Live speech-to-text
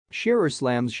Shearer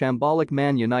slams shambolic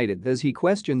Man United as he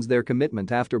questions their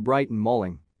commitment after Brighton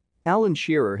mauling. Alan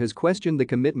Shearer has questioned the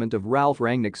commitment of Ralph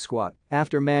Rangnick's squad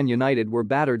after Man United were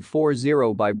battered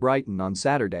 4-0 by Brighton on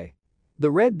Saturday.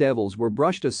 The Red Devils were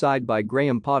brushed aside by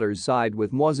Graham Potter's side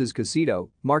with Moises Caicedo,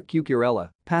 Marc Cucurella,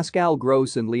 Pascal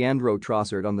Gross and Leandro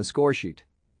Trossard on the scoresheet.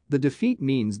 The defeat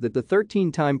means that the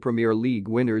 13-time Premier League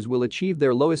winners will achieve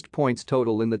their lowest points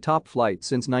total in the top flight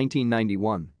since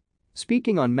 1991.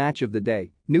 Speaking on Match of the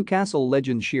Day, Newcastle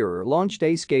legend Shearer launched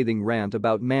a scathing rant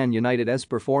about Man United's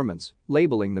performance,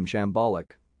 labeling them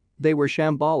shambolic. "They were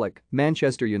shambolic,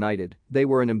 Manchester United, they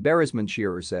were an embarrassment,"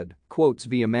 Shearer said, quotes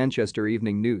via Manchester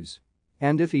Evening News.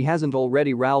 And if he hasn't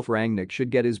already, Ralph Rangnick should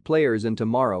get his players in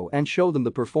tomorrow and show them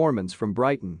the performance from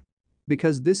Brighton.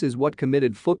 Because this is what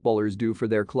committed footballers do for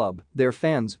their club, their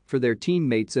fans, for their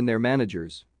teammates and their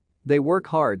managers. They work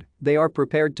hard, they are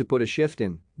prepared to put a shift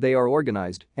in, they are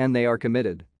organized, and they are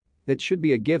committed. It should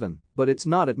be a given, but it's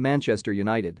not at Manchester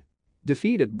United.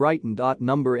 Defeat at Brighton.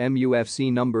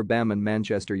 MUFC BAM and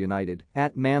Manchester United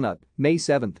at Man Utd, May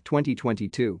 7,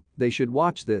 2022. They should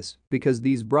watch this because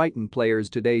these Brighton players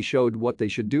today showed what they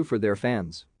should do for their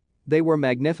fans. They were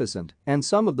magnificent, and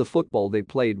some of the football they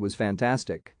played was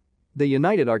fantastic. The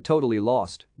United are totally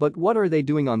lost, but what are they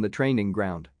doing on the training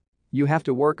ground? You have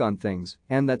to work on things,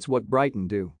 and that's what Brighton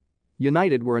do.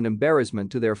 United were an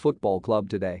embarrassment to their football club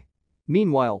today.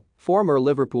 Meanwhile, former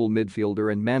Liverpool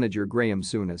midfielder and manager Graham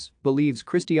Souness believes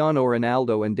Cristiano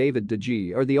Ronaldo and David De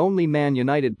Gea are the only Man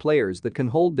United players that can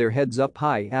hold their heads up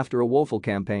high after a woeful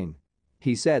campaign.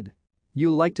 He said,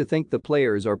 "You like to think the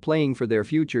players are playing for their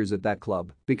futures at that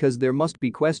club because there must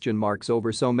be question marks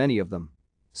over so many of them.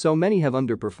 So many have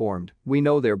underperformed, we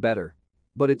know they're better.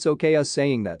 But it's okay us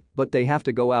saying that, but they have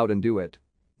to go out and do it.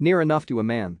 Near enough to a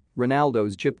man,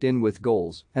 Ronaldo's chipped in with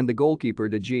goals, and the goalkeeper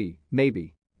De Gea,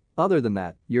 maybe. Other than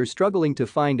that, you're struggling to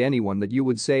find anyone that you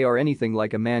would say are anything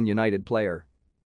like a Man United player."